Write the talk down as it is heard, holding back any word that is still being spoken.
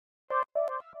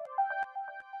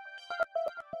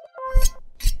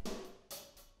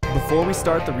Before we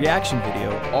start the reaction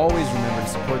video, always remember to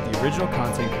support the original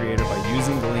content creator by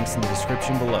using the links in the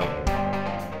description below.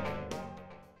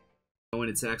 And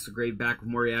it's Axel back with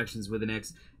more reactions with an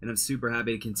X, and I'm super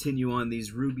happy to continue on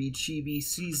these RWBY Chibi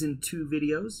Season 2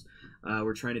 videos.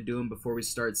 We're trying to do them before we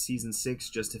start Season 6,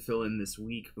 just to fill in this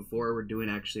week before we're doing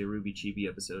actually a RWBY Chibi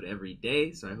episode every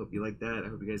day, so I hope you like that. I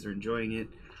hope you guys are enjoying it.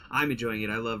 I'm enjoying it.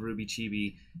 I love RWBY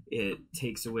Chibi. It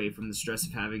takes away from the stress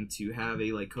of having to have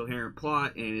a coherent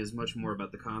plot and is much more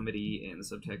about the comedy and the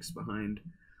subtext behind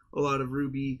a lot of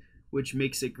RWBY, which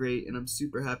makes it great, and I'm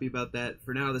super happy about that.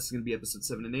 For now, this is going to be episode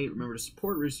 7 and 8. Remember to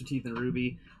support Rooster Teeth and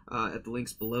RWBY at the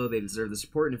links below. They deserve the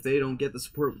support, and if they don't get the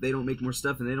support, they don't make more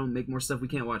stuff, and they don't make more stuff, we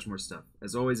can't watch more stuff.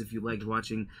 As always, if you liked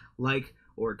watching, like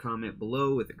or comment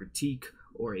below with a critique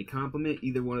or a compliment.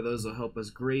 Either one of those will help us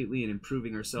greatly in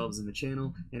improving ourselves in the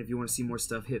channel. And if you want to see more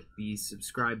stuff, hit the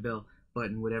subscribe bell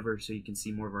button, whatever, so you can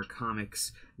see more of our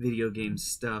comics, video game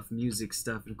stuff, music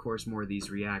stuff, and of course more of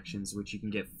these reactions, which you can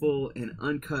get full and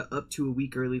uncut up to a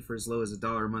week early for as low as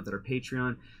 $1 a month at our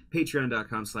Patreon,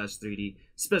 patreon.com/3D.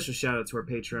 Special shout out to our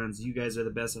Patrons. You guys are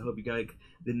the best. I hope you like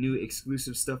the new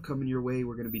exclusive stuff coming your way.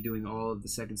 We're going to be doing all of the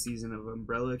second season of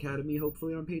Umbrella Academy,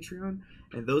 hopefully on Patreon,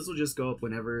 and those will just go up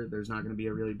whenever. There's not going to be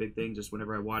a really big thing. Just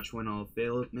whenever I watch one, I'll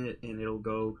film it, and it'll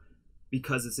go.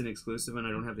 Because it's an exclusive and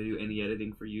I don't have to do any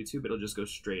editing for YouTube, it'll just go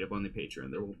straight up on the Patreon.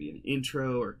 There won't be an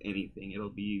intro or anything. It'll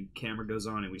be camera goes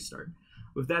on and we start.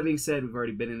 With that being said, we've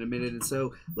already been in a minute, and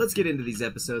so let's get into these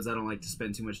episodes. I don't like to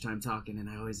spend too much time talking, and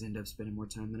I always end up spending more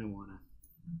time than I wanna.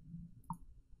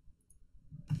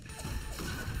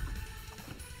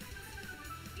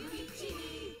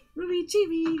 RWBY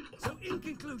Chibi! So in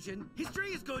conclusion,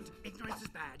 history is good, ignorance is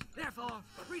bad. Therefore,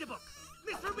 read a book.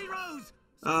 Miss Ruby Rose!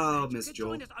 Oh, Miss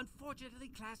Joel. Unfortunately,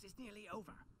 class is nearly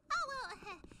over. Oh, well,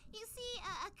 you see,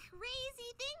 a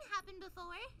crazy thing happened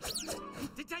before.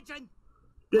 Detention!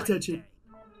 Detention.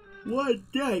 One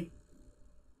day.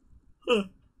 Huh,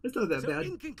 that's not that so bad.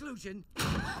 In conclusion...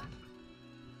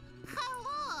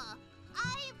 Hello!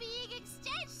 I am being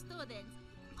exchange student.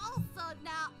 Also,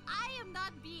 now, I am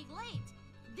not being late.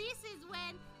 This is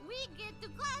when we get to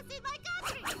class in my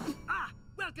country. Ah!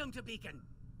 Welcome to Beacon.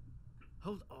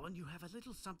 Hold on, you have a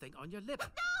little something on your lip. No,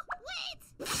 wait!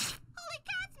 Holy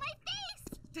cats, my face!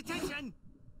 Detention!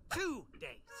 2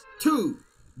 days. 2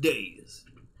 days.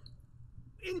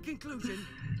 In conclusion...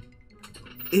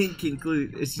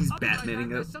 She's Batmaning up.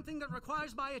 There's something that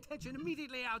requires my attention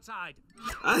immediately outside.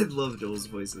 I love Joel's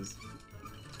voices.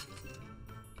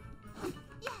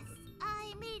 Yes,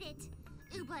 I made it.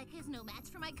 RWBY is no match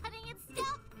for my cutting and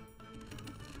stuff.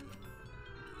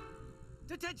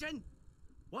 Detention!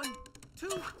 1, 2,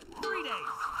 3 days.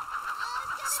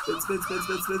 Spin, spin, spin,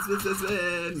 spin, spin, spin, spin,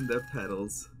 spin. The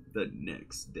pedals. The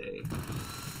next day.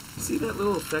 See that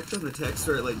little effect on the text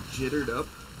where it like jittered up?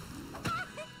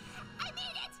 I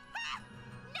made it!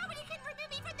 Nobody can remove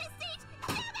me from this seat!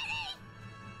 Nobody!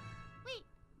 Wait,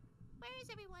 where is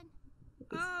everyone?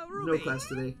 Ruby. No class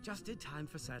today. Just in time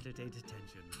for Saturday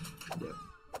detention. Yep.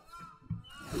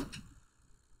 Son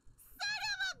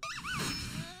of a bitch!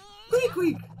 Week,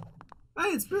 week. Hi,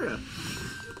 it's Pyrrha.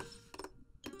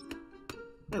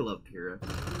 I love Pyrrha.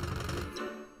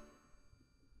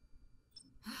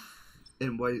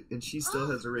 And she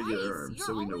still has a regular arm,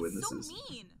 so we know when this is.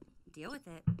 Mean. Deal with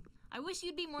it. I wish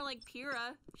you'd be more like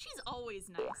Pyrrha. She's always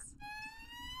nice.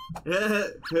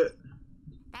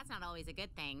 That's not always a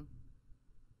good thing.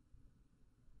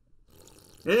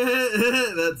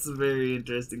 That's a very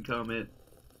interesting comment.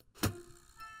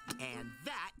 And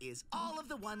that is all of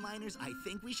the one-liners I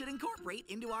think we should incorporate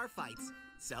into our fights.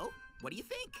 So, what do you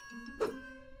think?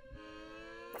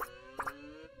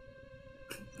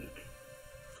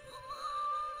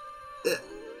 Boy,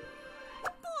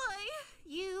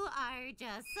 you are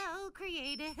just so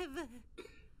creative.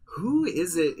 Who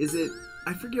is it? Is it...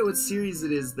 I forget what series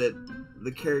it is that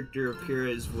the character of Pyrrha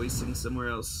is voicing somewhere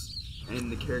else.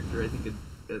 And the character, I think,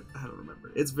 I don't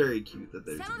remember. It's very cute that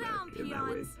they're back in that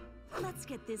way. Let's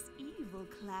get this evil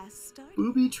class started.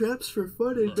 Booby traps for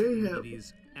fun and mayhem.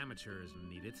 These amateurs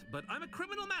need it, but I'm a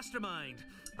criminal mastermind.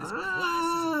 This class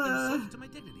is an insult to my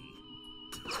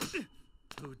dignity.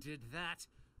 Who did that?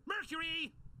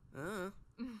 Mercury!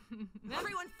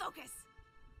 Everyone focus.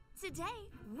 Today,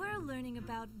 we're learning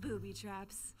about booby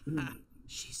traps.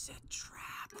 She said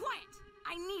trap. Quiet!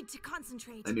 I need to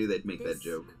concentrate. I knew they'd make that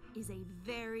joke. This is a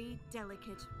very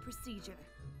delicate procedure.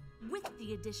 With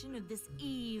the addition of this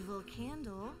evil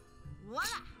candle,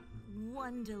 voila!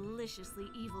 One deliciously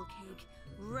evil cake,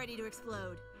 ready to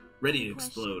explode. Ready to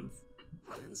explode.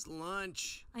 When's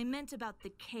lunch? I meant about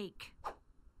the cake.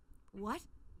 What?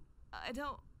 I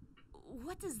don't...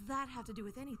 What does that have to do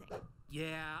with anything?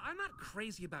 Yeah, I'm not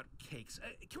crazy about cakes.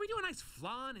 Can we do a nice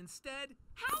flan instead?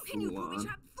 How can you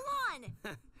booby-trap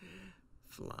flan?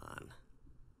 Flan.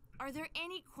 Are there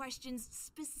any questions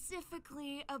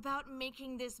specifically about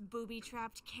making this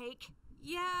booby-trapped cake?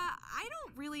 Yeah, I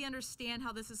don't really understand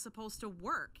how this is supposed to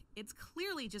work. It's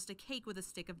clearly just a cake with a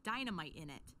stick of dynamite in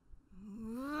it.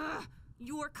 Ugh,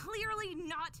 you're clearly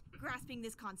not grasping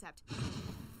this concept.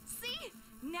 See?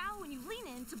 Now when you lean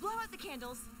in to blow out the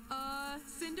candles...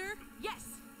 Cinder? Yes,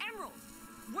 Emerald!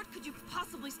 What could you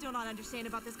possibly still not understand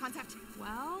about this concept?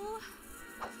 Well...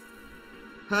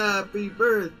 Happy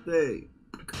birthday!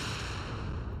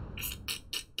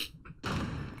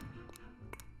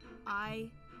 I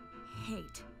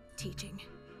hate teaching.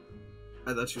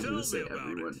 I thought she was going to say Tell me about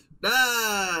everyone. it.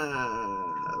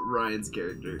 Ah! Ryan's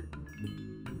character.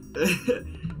 I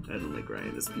don't like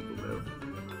Ryan as people, though.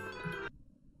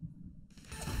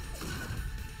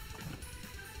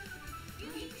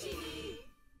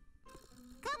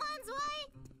 Come on, Zwei!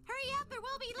 Hurry up or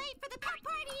we'll be late for the pet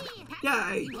party!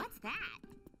 Yay! What's that?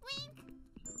 Wink!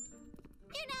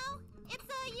 You know, it's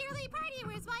a yearly party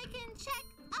where Zwei can check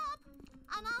up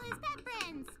on all his pet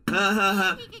friends. Ha ha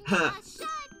ha He can get ha! a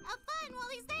shot of fun while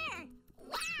he's there.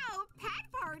 Wow, pet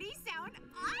parties sound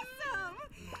awesome!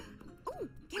 Ooh,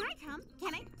 can I come?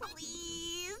 Can I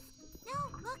please?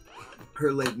 No, look.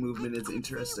 Her leg movement I is don't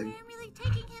interesting. see where I'm really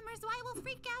taking him or Zwei will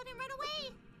freak out and run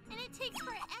away. And it takes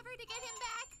forever to get him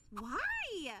back. Why?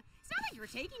 It's not like you're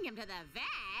taking him to the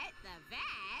vet. The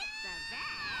vet. The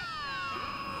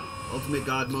vet. Ultimate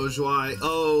God Mojoi.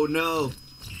 Oh no!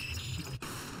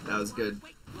 That was good.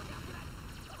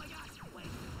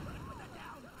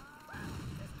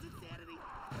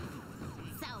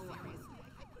 So,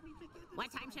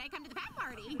 what time should I come to the pet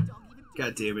party?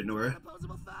 God damn it, Nora.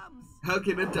 Opposable thumbs. How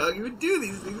can a dog even do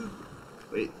these things?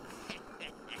 Wait.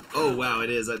 Oh wow, it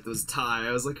is. That was Ty.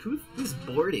 I was like, who's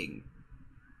boarding?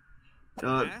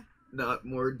 Not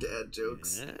more dad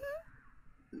jokes. No.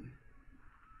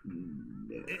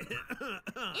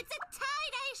 It's a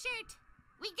tie-dye shirt.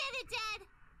 We get it, Dad.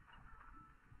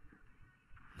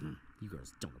 You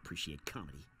girls don't appreciate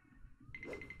comedy.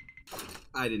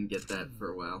 I didn't get that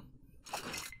for a while.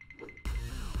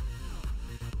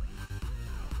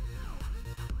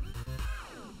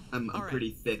 I'm All right, pretty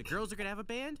if thick. the girls are gonna have a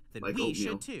band, then Like we oatmeal.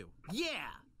 should too. Yeah!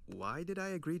 Why did I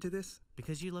agree to this?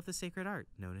 Because you love the sacred art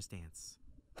known as dance.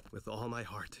 With all my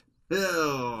heart.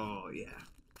 Oh, yeah.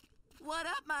 What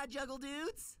up, my juggle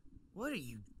dudes? What are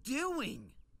you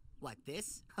doing? What,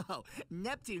 this? Oh,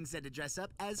 Neptune said to dress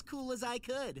up as cool as I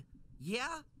could.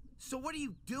 Yeah? So what are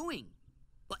you doing?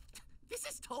 But this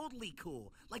is totally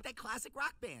cool. Like that classic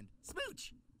rock band,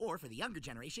 Smooch. Or for the younger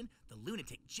generation, the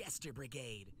Lunatic Jester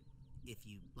Brigade. If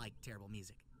you like terrible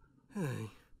music.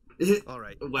 All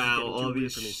right. Wow, It's getting too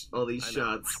weird for me. all these I know.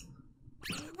 shots.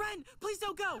 Ren, please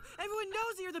don't go! Everyone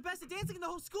knows that you're the best at dancing in the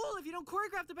whole school! If you don't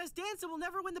choreograph the best dance, then we'll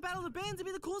never win the Battle of the Bands and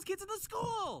be the coolest kids in the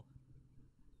school!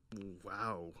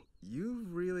 Wow. You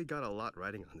really got a lot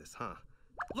riding on this, huh?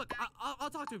 Look,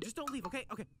 I'll talk to him. Just don't leave, okay?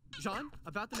 Okay. Jean,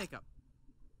 about the makeup.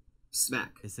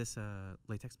 Smack. Is this,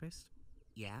 latex-based?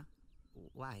 Yeah?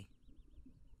 Why?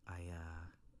 I,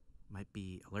 might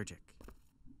be allergic.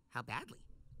 How badly?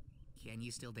 Can you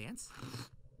still dance?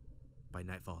 By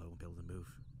nightfall, I won't be able to move.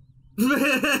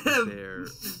 Is there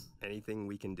anything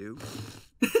we can do?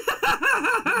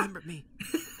 Remember me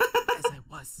as I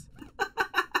was.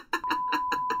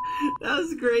 That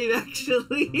was great,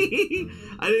 actually.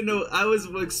 I didn't know. I was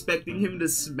expecting him to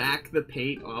smack the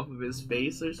paint off of his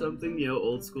face or something, you know,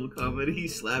 old school comedy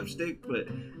slapstick, but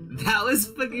that was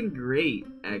fucking great,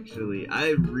 actually.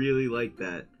 I really like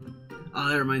that. Oh,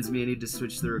 that reminds me, I need to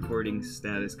switch the recording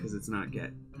status because it's not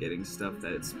getting stuff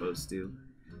that it's supposed to.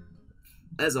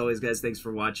 As always, guys, thanks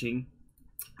for watching.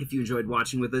 If you enjoyed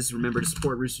watching with us, remember to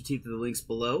support Rooster Teeth with the links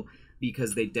below,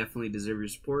 because they definitely deserve your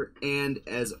support. And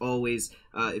as always,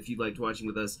 if you liked watching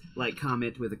with us, like,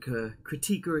 comment with a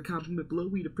critique or a compliment below.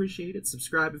 We'd appreciate it.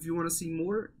 Subscribe if you want to see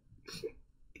more.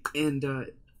 And, you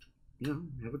know,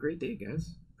 have a great day,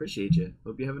 guys. Appreciate you.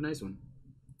 Hope you have a nice one.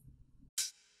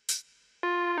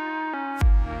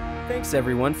 Thanks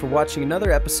everyone for watching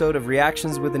another episode of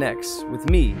Reactions with an X, with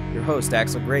me, your host,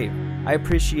 Axel Grave. I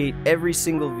appreciate every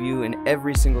single view and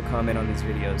every single comment on these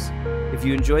videos. If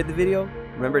you enjoyed the video,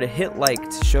 remember to hit like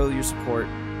to show your support,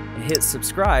 and hit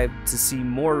subscribe to see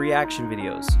more reaction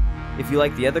videos. If you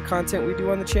like the other content we do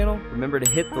on the channel, remember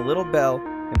to hit the little bell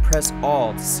and press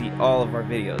all to see all of our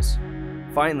videos.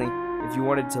 Finally, if you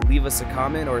wanted to leave us a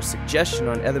comment or a suggestion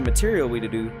on other material we to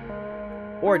do,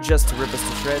 or just to rip us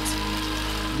to shreds,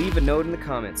 leave a note in the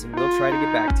comments and we'll try to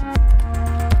get back to you.